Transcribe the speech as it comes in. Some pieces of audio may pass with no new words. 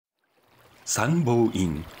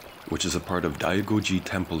Sanbō-in, which is a part of Daigoji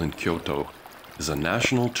Temple in Kyoto, is a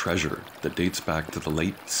national treasure that dates back to the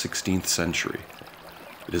late 16th century.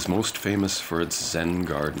 It is most famous for its Zen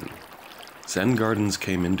garden. Zen gardens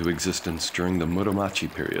came into existence during the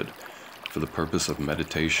Muromachi period for the purpose of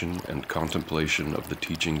meditation and contemplation of the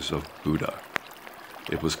teachings of Buddha.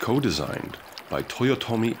 It was co-designed by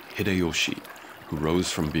Toyotomi Hideyoshi, who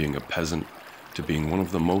rose from being a peasant to being one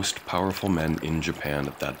of the most powerful men in Japan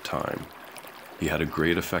at that time. He had a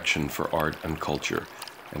great affection for art and culture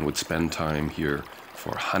and would spend time here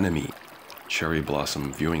for hanami, cherry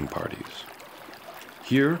blossom viewing parties.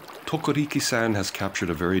 Here, Tokuriki-san has captured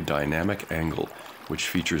a very dynamic angle which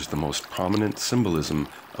features the most prominent symbolism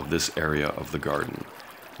of this area of the garden,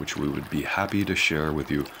 which we would be happy to share with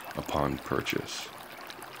you upon purchase.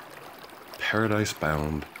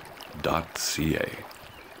 paradisebound.ca